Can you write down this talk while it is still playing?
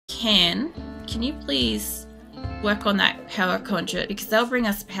can you please work on that power conduit, because they'll bring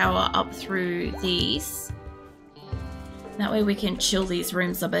us power up through these. That way we can chill these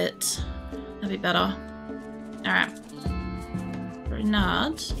rooms a bit. That'd be better. Alright.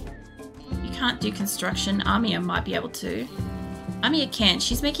 Bernard. You can't do construction. Amia might be able to. Amia can.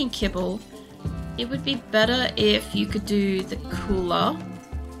 She's making kibble. It would be better if you could do the cooler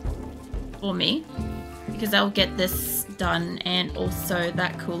for me, because I'll get this done, and also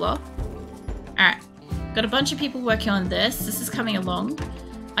that cooler. Alright. Got a bunch of people working on this. This is coming along.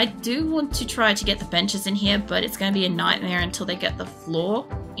 I do want to try to get the benches in here, but it's going to be a nightmare until they get the floor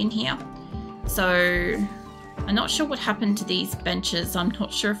in here. So I'm not sure what happened to these benches. I'm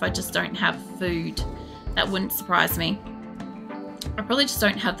not sure if I just don't have food. That wouldn't surprise me. I probably just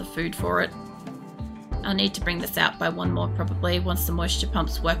don't have the food for it. I'll need to bring this out by one more probably once the moisture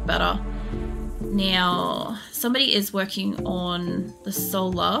pumps work better. Now, somebody is working on the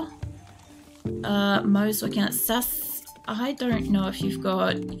solar. Mo's working on it. Sass, I don't know if you've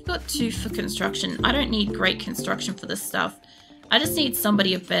got 2 for construction. I don't need great construction for this stuff. I just need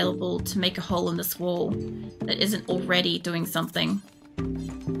somebody available to make a hole in this wall that isn't already doing something.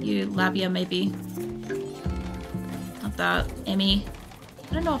 You, Labia, maybe. Not that. Emmy.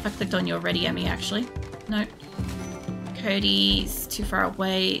 I don't know if I clicked on you already, Emmy, actually. No. Cody's too far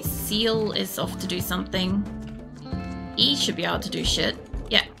away. Seal is off to do something. E should be able to do shit.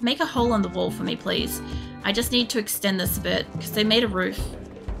 Yeah, make a hole in the wall for me, please. I just need to extend this a bit, because they made a roof.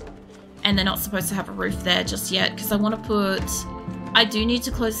 And they're not supposed to have a roof there just yet, because I want to put... I do need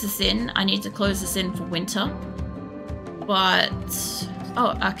to close this in. I need to close this in for winter. But...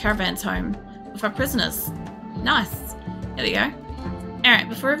 Oh, our caravan's home. With our prisoners. Nice. There we go. Alright,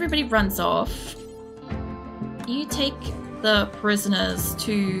 before everybody runs off, you take the prisoners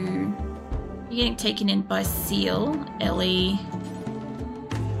to... You're getting taken in by Seal. Ellie.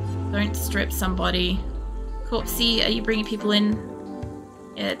 Don't strip somebody. Corpsey, are you bringing people in?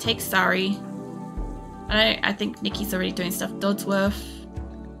 Yeah, take Sari. I think Nikki's already doing stuff. Dodsworth.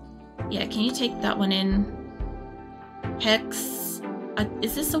 Yeah, can you take that one in? Hex.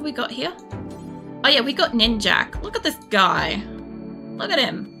 Is this all we got here? Oh yeah, we got Ninjak. Look at this guy. Look at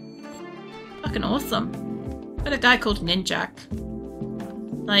him. Fucking awesome. Got a guy called Ninjak.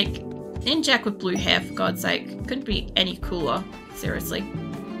 Like, Ninjak with blue hair, for God's sake. Couldn't be any cooler. Seriously.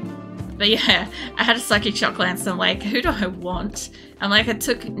 But yeah, I had a psychic shock glance and I'm like, who do I want? I'm like, I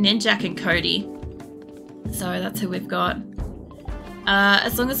took Ninjak and Cody. So that's who we've got.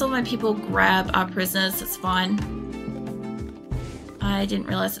 As long as all my people grab our prisoners, it's fine. I didn't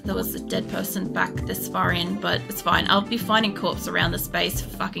realize that there was a dead person back this far in, but it's fine. I'll be finding corpses around this base for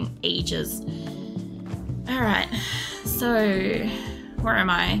fucking ages. Alright, so where am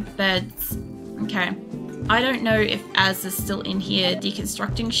I? Beds. Okay. I don't know if Az is still in here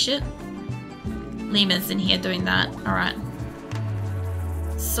deconstructing shit. Lima's in here doing that. Alright.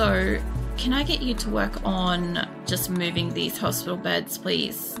 So, can I get you to work on just moving these hospital beds,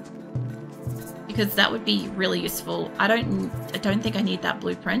 please? Because that would be really useful. I don't think I need that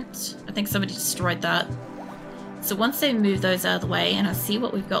blueprint. I think somebody destroyed that. So once they move those out of the way and I see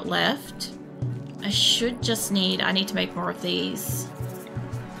what we've got left, I need to make more of these.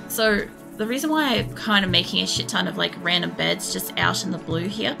 So the reason why I'm kind of making a shit ton of like random beds just out in the blue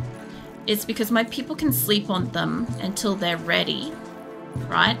here is because my people can sleep on them until they're ready,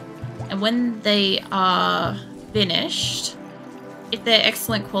 right? And when they are finished, if they're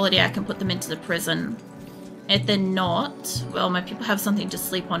excellent quality, I can put them into the prison. If they're not, well, my people have something to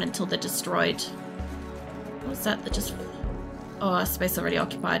sleep on until they're destroyed. What was that that just... Oh, space already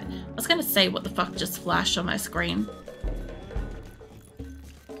occupied. I was going to say what the fuck just flashed on my screen.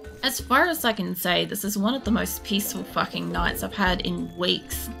 As far as I can say, this is one of the most peaceful fucking nights I've had in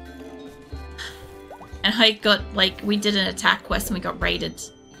weeks. And I got, like, we did an attack quest and we got raided.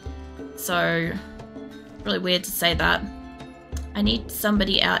 So, really weird to say that. I need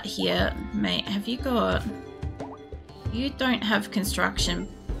somebody out here. Mate, have you got... You don't have construction,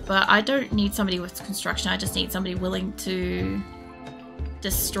 but I don't need somebody with construction. I just need somebody willing to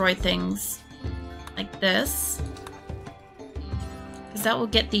destroy things like this. Because that will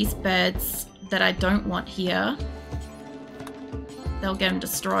get these beds that I don't want here. They'll get them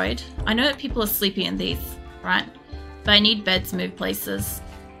destroyed. I know that people are sleeping in these, right? But I need beds moved places.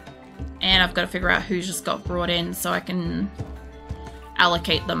 And I've got to figure out who just got brought in so I can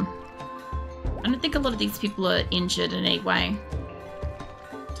allocate them. I don't think a lot of these people are injured in any way.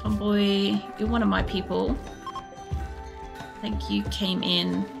 Tomboy, you're one of my people. I think you came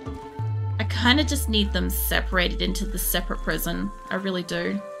in. I kind of just need them separated into the separate prison. I really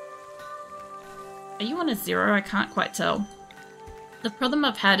do. Are you on a 0? I can't quite tell. The problem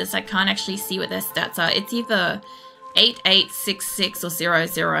I've had is I can't actually see what their stats are. It's either 8866 or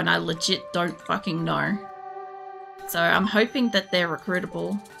 00, and I legit don't fucking know. So I'm hoping that they're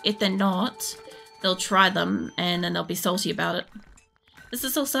recruitable. If they're not, they'll try them and then they'll be salty about it. This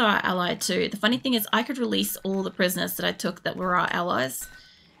is also our ally too. The funny thing is I could release all the prisoners that I took that were our allies.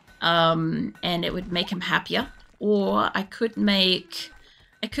 And it would make him happier. Or I could make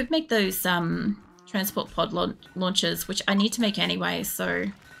those transport pod launchers, which I need to make anyway, so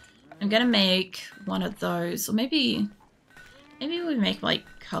I'm gonna make one of those. Or maybe we make like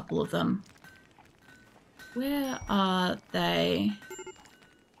a couple of them. Where are they?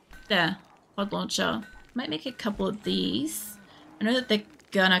 There, pod launcher. Might make a couple of these. I know that they're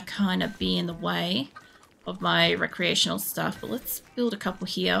gonna kind of be in the way of my recreational stuff, but let's build a couple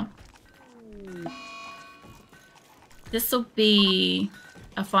here. This will be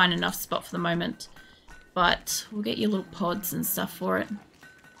a fine enough spot for the moment, but we'll get your little pods and stuff for it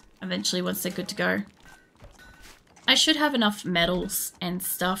eventually once they're good to go. I should have enough metals and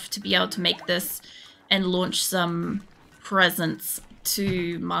stuff to be able to make this and launch some presents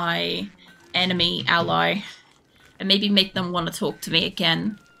to my enemy ally and maybe make them want to talk to me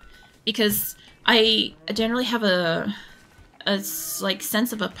again, because I generally have a like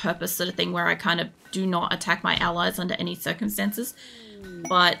sense of a purpose sort of thing where I kind of do not attack my allies under any circumstances,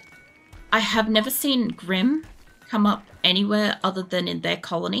 but I have never seen Grim come up anywhere other than in their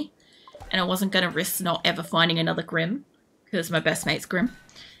colony, and I wasn't going to risk not ever finding another Grim because my best mate's Grim.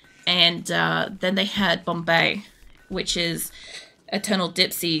 And then they had Bombay, which is Eternal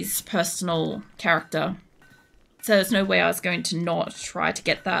Dipsy's personal character, so there's no way I was going to not try to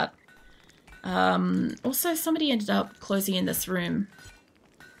get that. Also, somebody ended up closing in this room.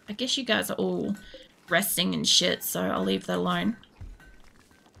 I guess you guys are all resting and shit, so I'll leave that alone.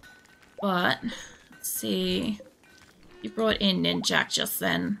 But, let's see. You brought in Ninjak just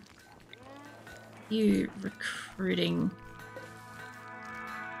then. You recruiting.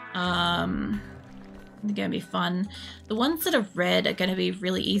 They're gonna be fun. The ones that are red are gonna be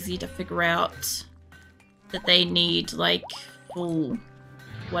really easy to figure out that they need, like, full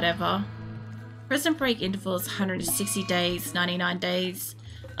whatever. Prison break intervals 160 days, 99 days.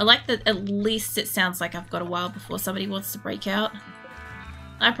 I like that at least it sounds like I've got a while before somebody wants to break out.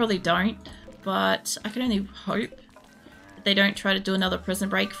 I probably don't, but I can only hope that they don't try to do another prison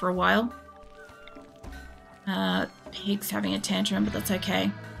break for a while. Pig's having a tantrum, but that's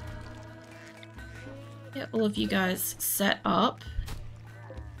okay. Get all of you guys set up.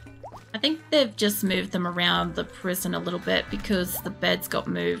 I think they've just moved them around the prison a little bit because the beds got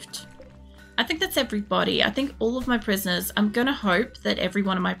moved. I think that's everybody. I think all of my prisoners, I'm gonna hope that every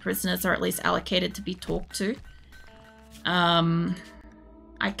one of my prisoners are at least allocated to be talked to.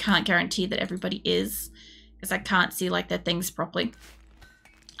 I can't guarantee that everybody is, because I can't see like their things properly.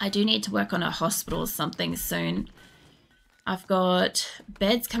 I do need to work on a hospital or something soon. I've got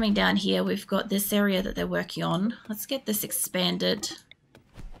beds coming down here. We've got this area that they're working on. Let's get this expanded.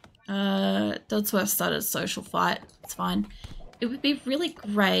 Dodsworth started a social fight. It's fine. It would be really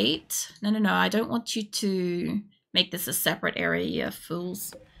great. No, I don't want you to make this a separate area, you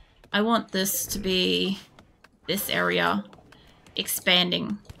fools. I want this to be this area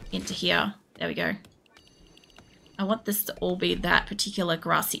expanding into here. There we go. I want this to all be that particular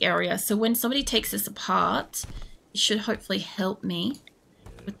grassy area. So when somebody takes this apart, it should hopefully help me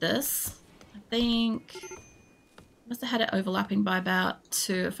with this. I think I must have had it overlapping by about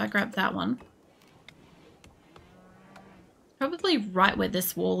 2 if I grab that one. Probably right where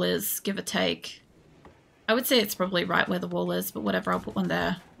this wall is, give or take. I would say it's probably right where the wall is, but whatever, I'll put one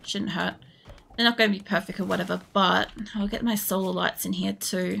there. Shouldn't hurt. They're not going to be perfect or whatever, but I'll get my solar lights in here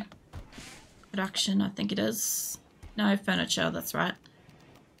too. Production, I think it is. No, furniture, that's right.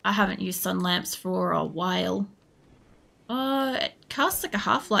 I haven't used sun lamps for a while. Oh, it casts like a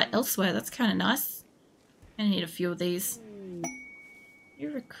half-light elsewhere. That's kind of nice. I need a few of these.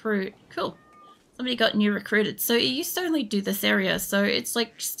 New recruit. Cool. Somebody got new recruited. So it used to only do this area, so it's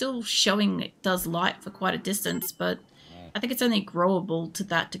like still showing it does light for quite a distance, but I think it's only growable to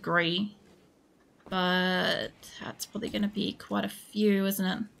that degree. But that's probably going to be quite a few, isn't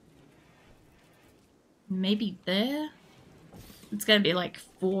it? Maybe there? It's going to be like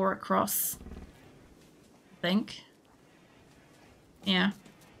 4 across, I think. Yeah.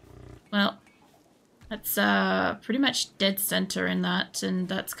 Well, that's pretty much dead center in that, and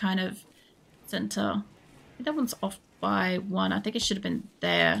that's kind of center. I think that one's off by 1. I think it should have been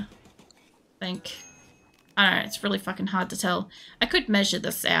there. I think. I don't know, it's really fucking hard to tell. I could measure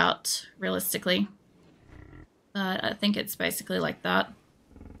this out, realistically. But I think it's basically like that.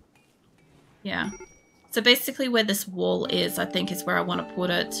 Yeah. So basically where this wall is, I think is where I want to put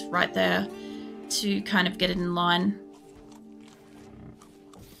it, right there, to kind of get it in line.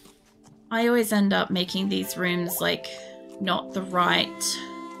 I always end up making these rooms like not the right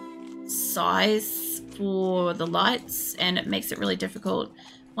size for the lights, and it makes it really difficult.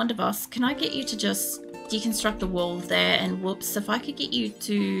 Wonderboss, can I get you to just deconstruct the wall there? And whoops, if I could get you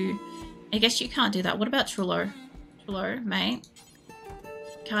to... I guess you can't do that. What about Trullo? Trullo, mate?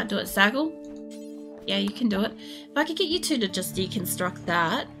 Can't do it. Zaggle? Yeah, you can do it. If I could get you two to just deconstruct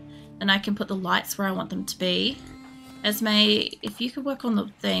that, then I can put the lights where I want them to be. Esme, if you could work on the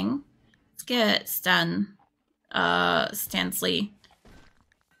thing, let's get Stansley.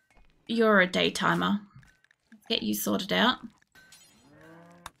 You're a daytimer. Let's get you sorted out.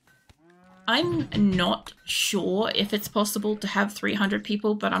 I'm not sure if it's possible to have 300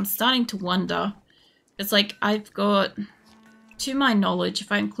 people, but I'm starting to wonder. It's like I've got... To my knowledge,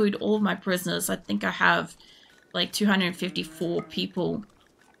 if I include all of my prisoners, I think I have like 254 people,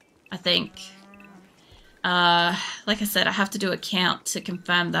 I think. Like I said, I have to do a count to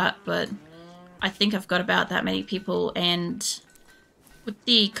confirm that, but I think I've got about that many people, and with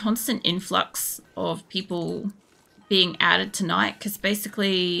the constant influx of people being added tonight, because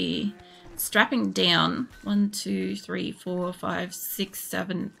basically strapping down 1, 2, 3, 4, 5, 6,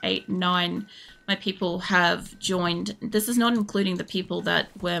 7, 8, 9... my people have joined. This is not including the people that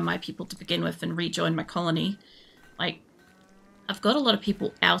were my people to begin with and rejoined my colony. Like, I've got a lot of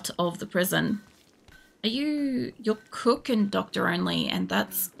people out of the prison. You're cook and doctor only, and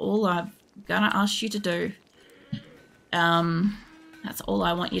that's all I'm gonna ask you to do. That's all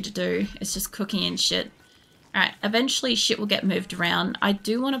I want you to do, is just cooking and shit. Alright, eventually shit will get moved around. I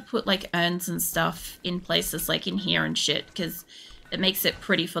do want to put like urns and stuff in places like in here and shit, because it makes it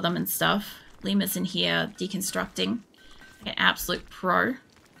pretty for them and stuff. Lima's in here deconstructing. An absolute pro.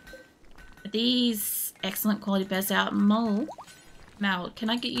 Are these excellent quality beds out? Mal, can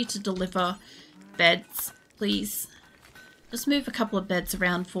I get you to deliver beds, please? Just move a couple of beds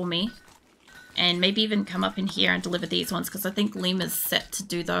around for me. And maybe even come up in here and deliver these ones, because I think Lima's set to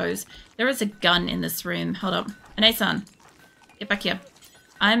do those. There is a gun in this room. Hold up. Ane-san, get back here.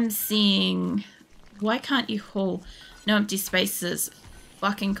 I'm seeing... Why can't you haul? No empty spaces.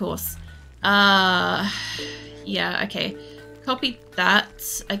 Fucking course. Yeah, okay. Copy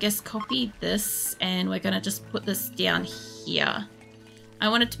that. I guess copy this, and we're gonna just put this down here. I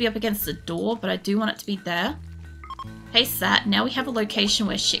want it to be up against the door, but I do want it to be there. Paste that. Now we have a location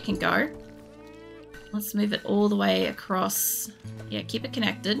where shit can go. Let's move it all the way across. Yeah, keep it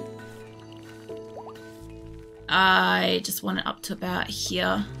connected. I just want it up to about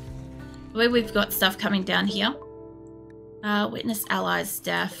here. The way we've got stuff coming down here. Witness allies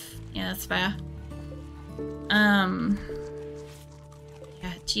death. Yeah, that's fair.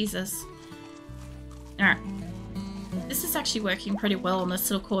 Yeah, Jesus. Alright. This is actually working pretty well on this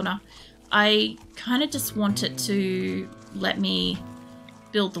little corner. I kind of just want it to let me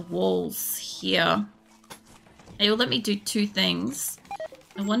build the walls here. It will let me do two things.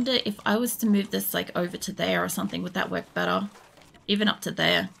 I wonder if I was to move this like over to there or something, would that work better? Even up to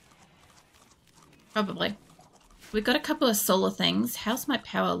there. Probably. We've got a couple of solar things. How's my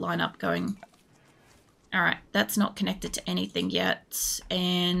power lineup going? Alright, that's not connected to anything yet.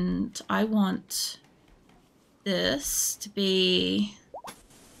 And I want this to be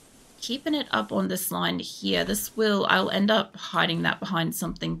keeping it up on this line here. This will, I'll end up hiding that behind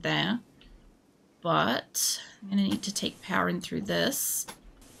something there. But I'm going to need to take power in through this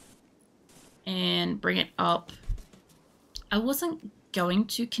and bring it up. I wasn't going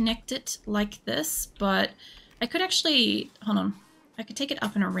to connect it like this, but I could actually, hold on, I could take it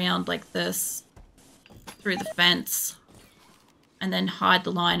up and around like this through the fence and then hide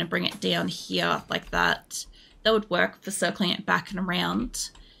the line and bring it down here like that. That would work for circling it back and around.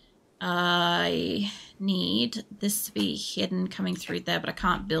 I need this to be hidden coming through there, but I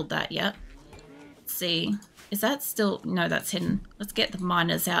can't build that yet. Let's see. Is that still... No, that's hidden. Let's get the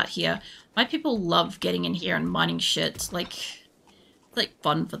miners out here. My people love getting in here and mining shit. Like, it's like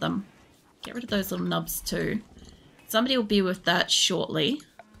fun for them. Get rid of those little nubs too. Somebody will be with that shortly.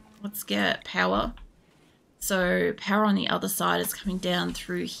 Let's get power. So power on the other side is coming down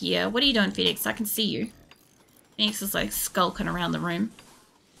through here. What are you doing, Phoenix? I can see you. Phoenix is like skulking around the room.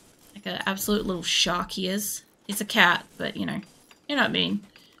 Like an absolute little shark he is. He's a cat, but you know what I mean.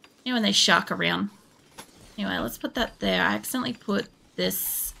 You know when they shark around. Anyway, let's put that there. I accidentally put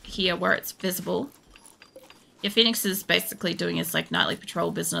this here where it's visible. Yeah, Phoenix is basically doing his like nightly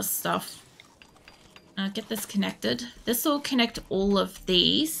patrol business stuff. Get this connected. This will connect all of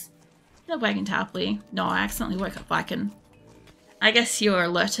these. No wagon Tarpley. No, I accidentally woke up Viking. I guess you're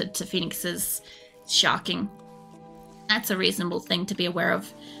alerted to Phoenix's sharking. That's a reasonable thing to be aware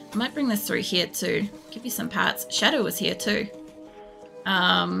of. I might bring this through here too. Give you some pats. Shadow was here too.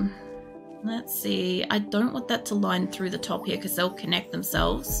 Let's see. I don't want that to line through the top here because they'll connect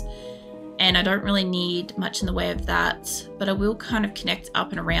themselves. And I don't really need much in the way of that. But I will kind of connect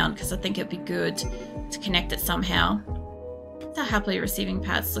up and around because I think it'd be good to connect it somehow. The happily receiving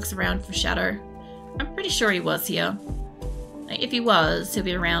pats looks around for Shadow. I'm pretty sure he was here. Like, if he was, he'll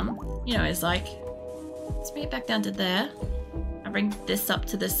be around. You know, it's like, let's bring it back down to there. I'll bring this up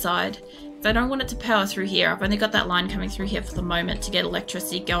to this side. So I don't want it to power through here. I've only got that line coming through here for the moment to get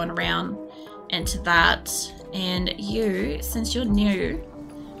electricity going around and to that. And you, since you're new,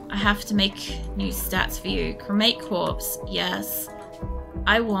 I have to make new stats for you. Cremate corpse, yes.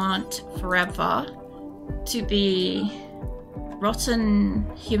 I want forever to be rotten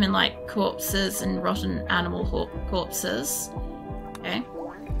human-like corpses and rotten animal corpses. Okay.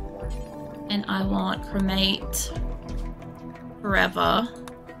 And I want cremate forever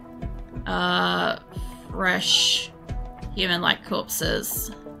fresh human-like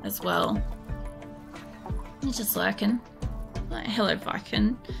corpses as well. You're just lurking. Like, hello,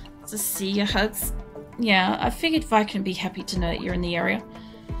 Viken. It's to see your Hugs. Yeah, I figured Viken would be happy to know that you're in the area.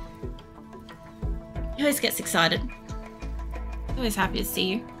 He always gets excited. Always happy to see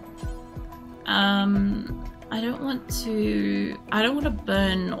you. I don't want to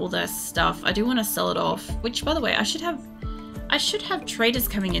burn all their stuff. I do want to sell it off, which, by the way, I should have traders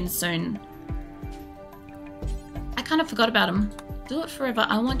coming in soon. I kind of forgot about them. Do it forever.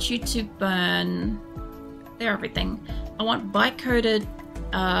 I want you to burn everything. I want bite-coated,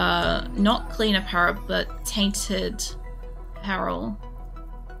 not clean apparel, but tainted apparel.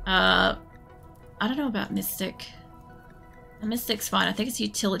 I don't know about Mystic. The Mystic's fine. I think it's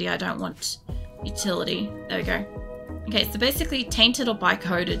utility. I don't want utility. There we go. Okay, so basically tainted or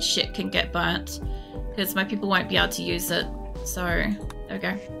bite-coated shit can get burnt because my people won't be able to use it. So, there we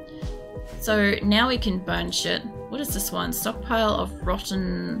go. So now we can burn shit. What is this one? Stockpile of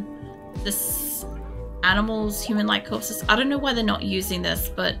rotten... This... Animals, human-like corpses. I don't know why they're not using this,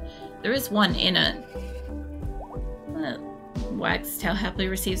 but there is one in it. Wag's tail happily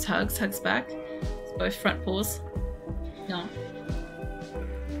receives hugs. Hugs back. It's both front paws. No.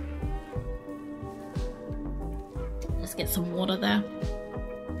 Let's get some water there.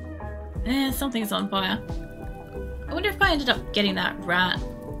 Something's on fire. I wonder if I ended up getting that rat.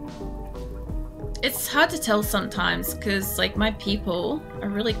 It's hard to tell sometimes because, like, my people are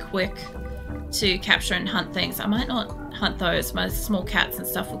really quick to capture and hunt things. I might not hunt those. My small cats and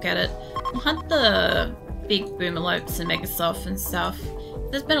stuff will get it. I'll hunt the big boomalopes and megasoft and stuff.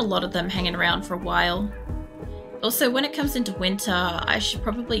 There's been a lot of them hanging around for a while. Also, when it comes into winter, I should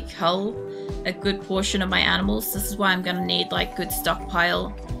probably cull a good portion of my animals. This is why I'm gonna need, like, good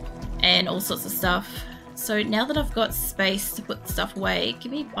stockpile and all sorts of stuff. So now that I've got space to put stuff away,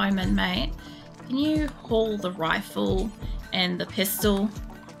 give me Bowman, mate. Can you haul the rifle and the pistol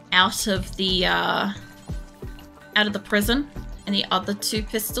out of the prison, and the other two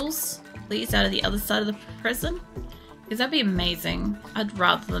pistols, please, out of the other side of the prison? Because that'd be amazing. I'd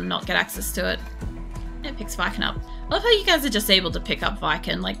rather them not get access to it. It picks Viken up. I love how you guys are just able to pick up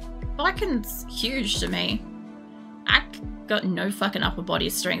Viken. Like, Viken's huge to me. I got no fucking upper body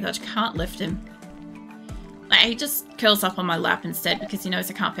strength. I just can't lift him. Like, he just curls up on my lap instead because he knows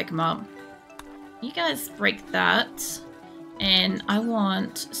I can't pick him up. You guys break that. And I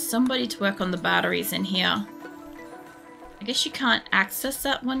want somebody to work on the batteries in here. I guess you can't access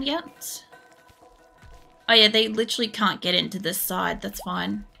that one yet. Oh yeah, they literally can't get into this side. That's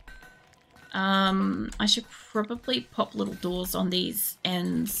fine. I should probably pop little doors on these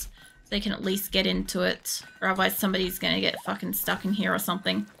ends so they can at least get into it. Or otherwise somebody's gonna get fucking stuck in here or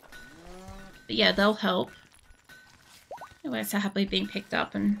something. But yeah, they'll help. Anyway, so happily being picked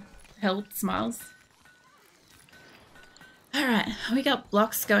up and held. Smiles. Alright, we got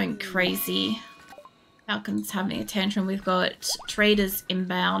blocks going crazy. Falcon's having a tantrum. We've got traders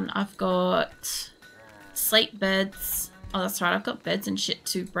inbound. I've got slate beds. Oh, that's right. I've got beds and shit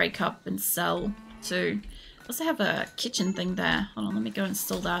to break up and sell too. I also have a kitchen thing there. Hold on, let me go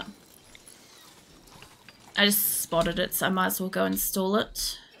install that. I just spotted it, so I might as well go install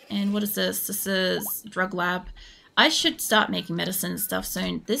it. And what is this? This is drug lab. I should start making medicine and stuff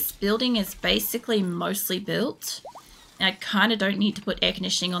soon. This building is basically mostly built. I kind of don't need to put air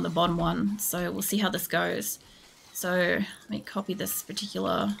conditioning on the bottom one, so we'll see how this goes. So, let me copy this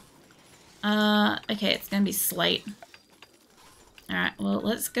particular... okay, it's going to be slate. Alright, well,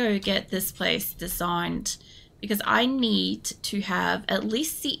 let's go get this place designed, because I need to have at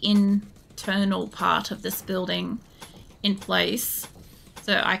least the internal part of this building in place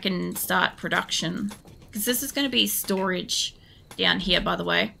so I can start production. Because this is going to be storage down here, by the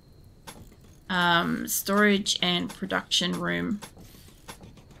way. Storage and production room.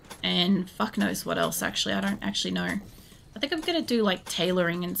 And fuck knows what else, actually. I don't actually know. I think I'm going to do, like,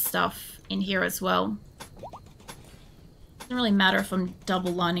 tailoring and stuff in here as well. Doesn't really matter if I'm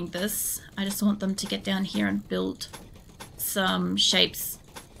double lining this. I just want them to get down here and build some shapes.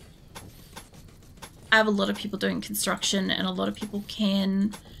 I have a lot of people doing construction and a lot of people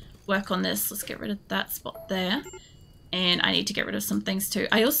can work on this. Let's get rid of that spot there. And I need to get rid of some things too.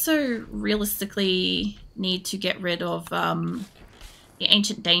 I also realistically need to get rid of the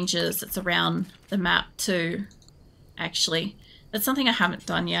ancient dangers that's around the map too, actually. That's something I haven't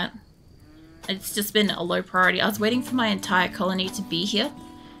done yet. It's just been a low priority. I was waiting for my entire colony to be here.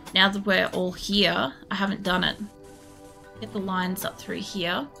 Now that we're all here, I haven't done it. Get the lines up through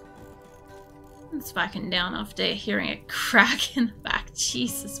here. And spiking down after hearing a crack in the back.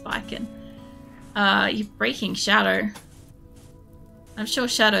 Jesus, spiking. You're breaking Shadow. I'm sure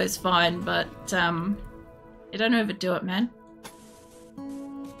Shadow's fine, but you don't overdo it, man.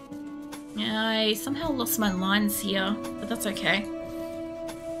 Yeah, I somehow lost my lines here, but that's okay.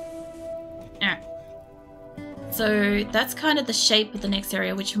 Yeah. So that's kind of the shape of the next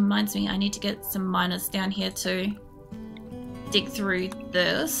area, which reminds me I need to get some miners down here to dig through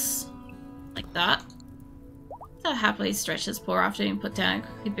this, like that. So happily stretches paw after being put down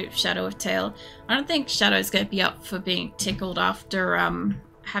a bit of Shadow of tail. I don't think Shadow's going to be up for being tickled after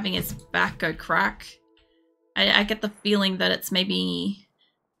having his back go crack. I get the feeling that it's maybe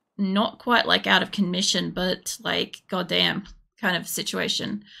not quite like out of commission, but like goddamn kind of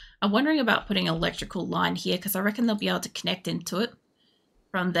situation. I'm wondering about putting an electrical line here because I reckon they'll be able to connect into it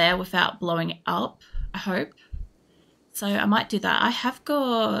from there without blowing it up, I hope. So I might do that.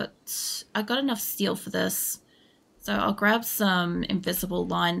 I got enough steel for this. So I'll grab some invisible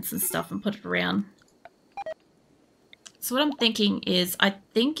lines and stuff and put it around. So what I'm thinking is I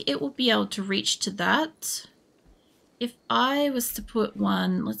think it will be able to reach to that. If I was to put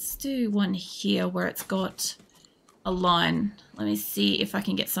one, let's do one here where it's got a line. Let me see if I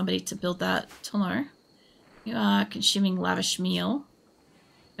can get somebody to build that. Tomo, you are consuming lavish meal.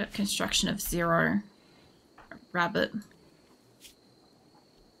 Got construction of 0. Rabbit.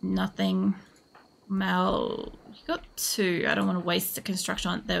 Nothing. Mal, you got 2. I don't want to waste the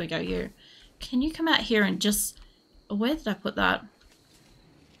construction on it. There we go, you. Can you come out here and just... Where did I put that?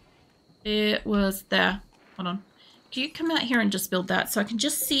 It was there. Hold on. Can you come out here and just build that so I can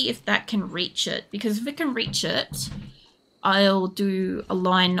just see if that can reach it? Because if it can reach it, I'll do a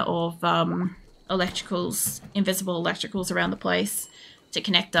line of electricals, invisible electricals around the place to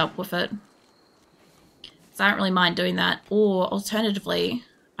connect up with it. So I don't really mind doing that. Or alternatively,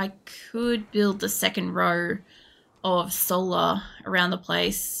 I could build the second row of solar around the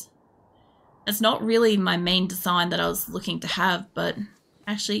place. It's not really my main design that I was looking to have, but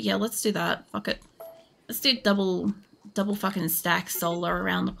actually, yeah, let's do that. Fuck it. Let's do double fucking stack solar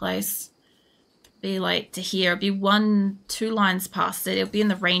around the place. Be like to here. It'll be 1-2 lines past it. It'll be in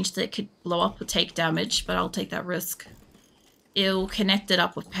the range that it could blow up or take damage, but I'll take that risk. It'll connect it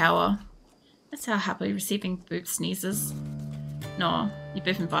up with power. That's how happily receiving boop sneezes. No, you're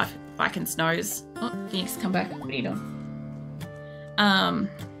booping Viking's nose. Oh, Phoenix, come back. What are you doing?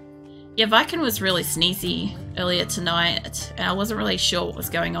 Yeah, Viking was really sneezy earlier tonight, and I wasn't really sure what was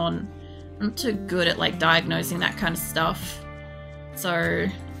going on. I'm not too good at, like, diagnosing that kind of stuff, so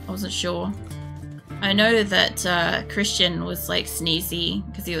I wasn't sure. I know that Christian was, like, sneezy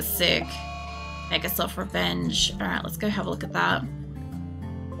because he was sick. Make yourself revenge. Alright, let's go have a look at that.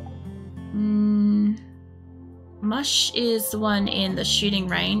 Mush is the one in the shooting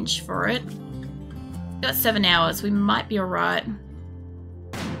range for it. We've got 7 hours. We might be alright.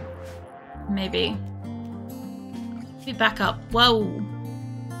 Maybe. Be back up. Whoa.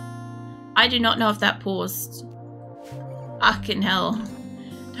 I do not know if that paused. Fucking hell.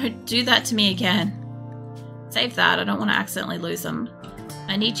 Don't do that to me again. Save that. I don't want to accidentally lose them.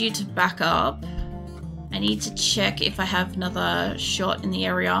 I need you to back up. I need to check if I have another shot in the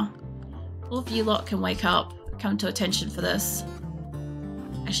area. All of you lot can wake up. Come to attention for this.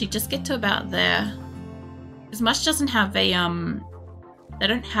 Actually, just get to about there. Because Mush doesn't have a, they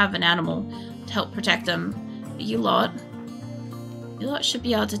don't have an animal to help protect them. But you lot should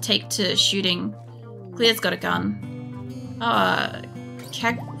be able to take to shooting. Clear's got a gun.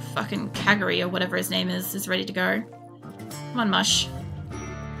 Fucking Kagari or whatever his name is ready to go. Come on, Mush.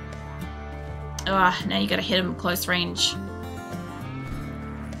 Now you gotta hit him close range.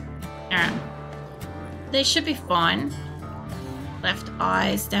 Alright. They should be fine. Left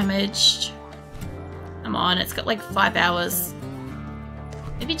eye's damaged. Come on, it's got like 5 hours.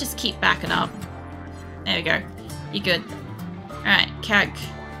 Maybe just keep backing up. There we go. You're good. Alright, CAG.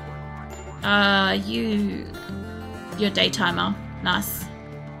 You're daytimer. Nice.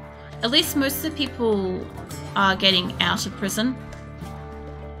 At least most of the people are getting out of prison.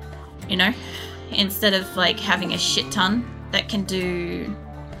 You know? Instead of like having a shit ton that can do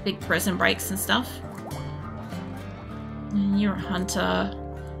big prison breaks and stuff. And you're a hunter.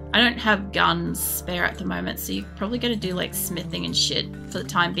 I don't have guns spare at the moment, so you're probably going to do like smithing and shit for the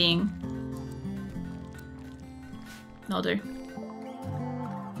time being. I'll do.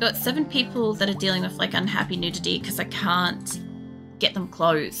 Got 7 people that are dealing with like unhappy nudity because I can't get them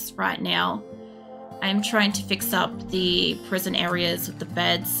clothes right now. I'm trying to fix up the prison areas with the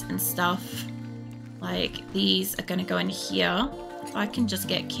beds and stuff. Like these are going to go in here. If I can just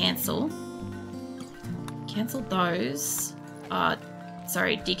get cancel. Cancel those.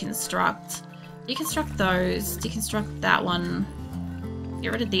 Sorry, deconstruct. Deconstruct those. Deconstruct that one.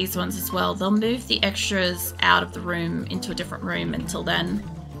 Get rid of these ones as well. They'll move the extras out of the room into a different room until then.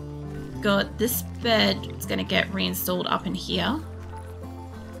 Got this bed. It's going to get reinstalled up in here.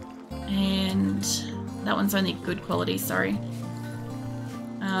 And that one's only good quality, sorry.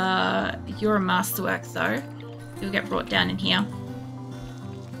 You're a masterwork though. You'll get brought down in here.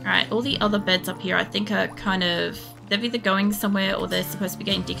 Alright, all the other beds up here I think are kind of... They're either going somewhere or they're supposed to be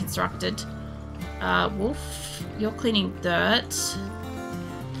getting deconstructed. Wolf, you're cleaning dirt.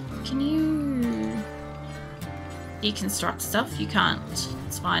 Can you deconstruct stuff? You can't.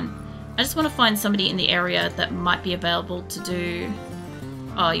 It's fine. I just want to find somebody in the area that might be available to do...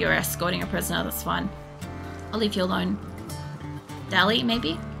 Oh, you're escorting a prisoner. That's fine. I'll leave you alone. Dally,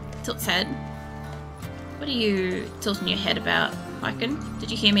 maybe? Tilt's head. What are you tilting your head about, Lycan?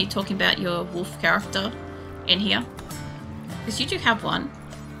 Did you hear me talking about your wolf character in here? Because you do have one.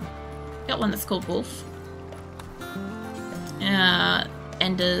 Got one that's called Wolf.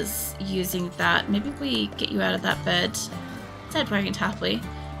 Ender's using that. Maybe we get you out of that bed. Dead Dragon Tapley.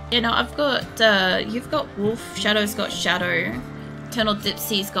 Yeah, no, I've got, you've got Wolf, Shadow's got Shadow, Eternal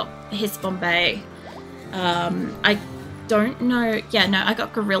Dipsy's got his Bombay. I don't know, yeah, no, I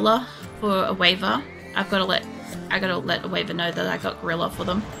got Gorilla for a waiver. I gotta let a waiver know that I got Gorilla for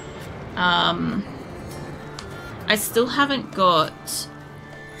them. I still haven't got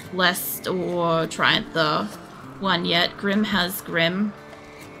Blessed or Triumph one yet. Grim has Grim.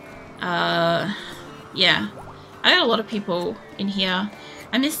 Yeah. I got a lot of people in here.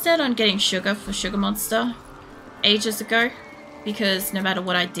 I missed out on getting Sugar for Sugar Monster ages ago because no matter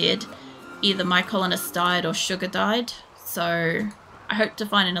what I did, either my colonist died or Sugar died. So I hope to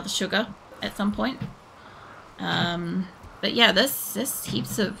find another Sugar at some point. But yeah, there's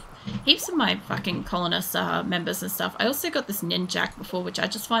heaps of my fucking colonist members and stuff. I also got this Ninjak before, which I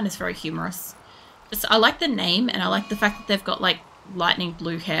just find is very humorous. I like the name and I like the fact that they've got like lightning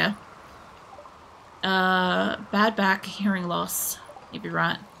blue hair. Bad back, hearing loss. You'd be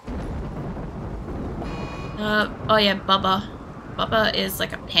right. Oh yeah, Bubba. Bubba is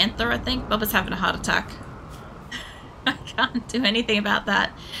like a panther, I think. Bubba's having a heart attack. I can't do anything about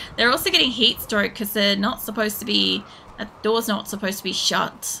that. They're also getting heat stroke because they're not supposed to be... That door's not supposed to be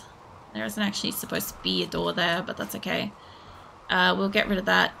shut. There isn't actually supposed to be a door there, but that's okay. We'll get rid of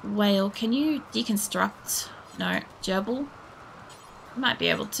that. Whale, can you deconstruct? No. Gerbil? Might be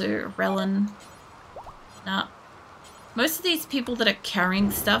able to. Relin? Nah. Most of these people that are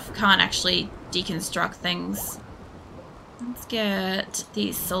carrying stuff can't actually deconstruct things. Let's get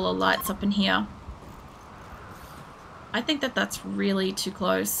these solar lights up in here. I think that that's really too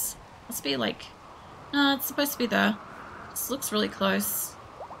close. Must be like... No, it's supposed to be there. This looks really close.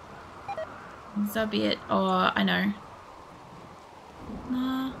 That'll be it. Oh, I know.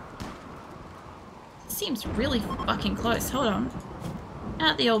 Nah. Seems really fucking close. Hold on.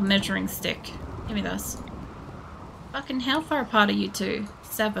 Out the old measuring stick. Give me this. Fucking how far apart are you two?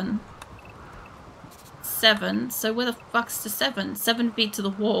 7. 7? So where the fuck's to 7? 7 feet to the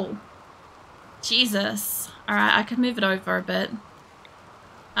wall. Jesus. Alright, I could move it over a bit.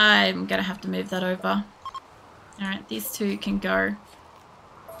 I'm gonna have to move that over. Alright, these two can go.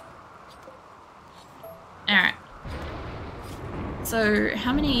 Alright. So,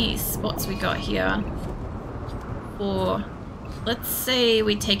 how many spots we got here? 4. Let's say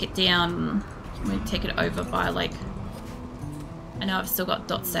we take it down. We take it over by like... I know I've still got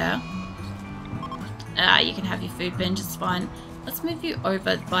dots there. You can have your food bin just fine. Let's move you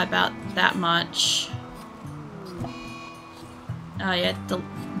over by about that much. Oh yeah, the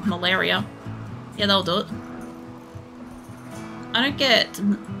malaria. Yeah, that'll do it. I don't get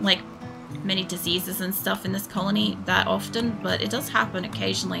like many diseases and stuff in this colony that often, but it does happen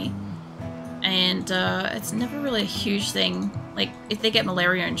occasionally. And it's never really a huge thing Like, if they get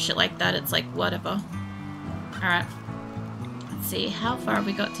malaria and shit like that, it's like, whatever. Alright. Let's see, how far have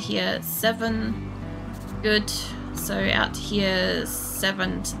we got to here? 7. Good. So out to here,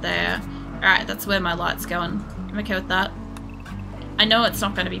 7 to there. Alright, that's where my light's going. I'm okay with that. I know it's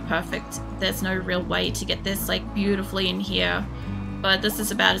not going to be perfect. There's no real way to get this, like, beautifully in here. But this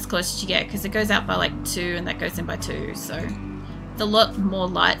is about as close as you get, because it goes out by, like, 2, and that goes in by 2, so... It's a lot more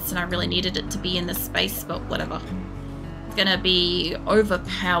lights than I really needed it to be in this space, but whatever. It's gonna be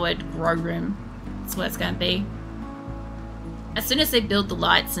overpowered grow room. That's what it's gonna be. As soon as they build the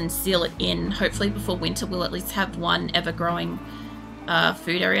lights and seal it in, hopefully before winter we'll at least have one ever-growing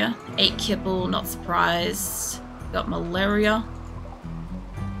food area. 8 kibble, not surprised. Got malaria.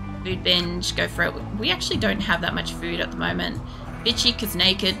 Food binge, go for it. We actually don't have that much food at the moment. Bitchy, cause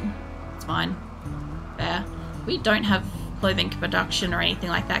naked. It's fine. Fair. We don't have clothing production or anything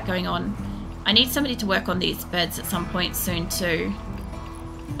like that going on. I need somebody to work on these beds at some point soon too.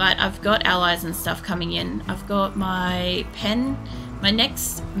 But I've got allies and stuff coming in. I've got my pen. My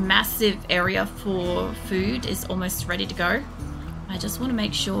next massive area for food is almost ready to go. I just want to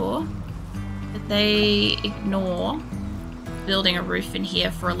make sure that they ignore building a roof in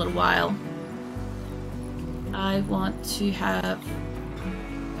here for a little while. I want to have,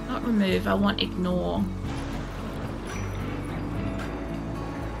 not remove, I want ignore.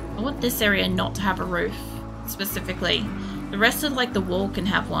 I want this area not to have a roof, specifically. The rest of, like, the wall can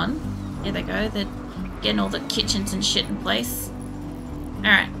have one. There they go, they're getting all the kitchens and shit in place.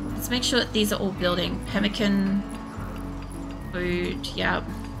 Alright, let's make sure that these are all building. Pemmican, food, yeah.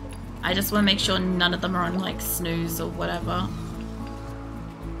 I just want to make sure none of them are on, like, snooze or whatever.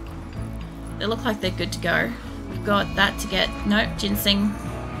 They look like they're good to go. We've got that to get... Nope, ginseng.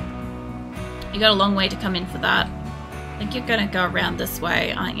 You got a long way to come in for that. I think you're gonna go around this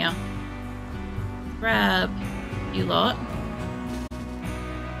way, aren't you? Grab you lot.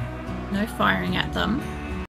 No firing at them.